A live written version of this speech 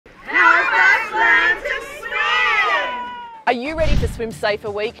Are you ready for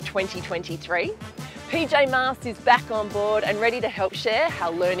SWIMSAFER Week 2023? PJ Mast is back on board and ready to help share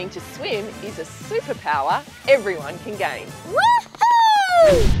how learning to swim is a superpower everyone can gain.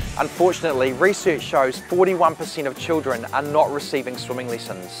 Woohoo! Unfortunately, research shows 41% of children are not receiving swimming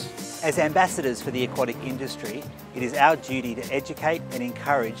lessons. As ambassadors for the aquatic industry, it is our duty to educate and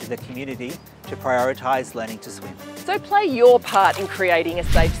encourage the community to prioritise learning to swim. So play your part in creating a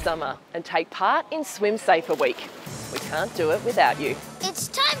safe summer and take part in SWIMSAFER Week. We can't do it without you. It's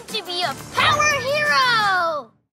time to be a power hero!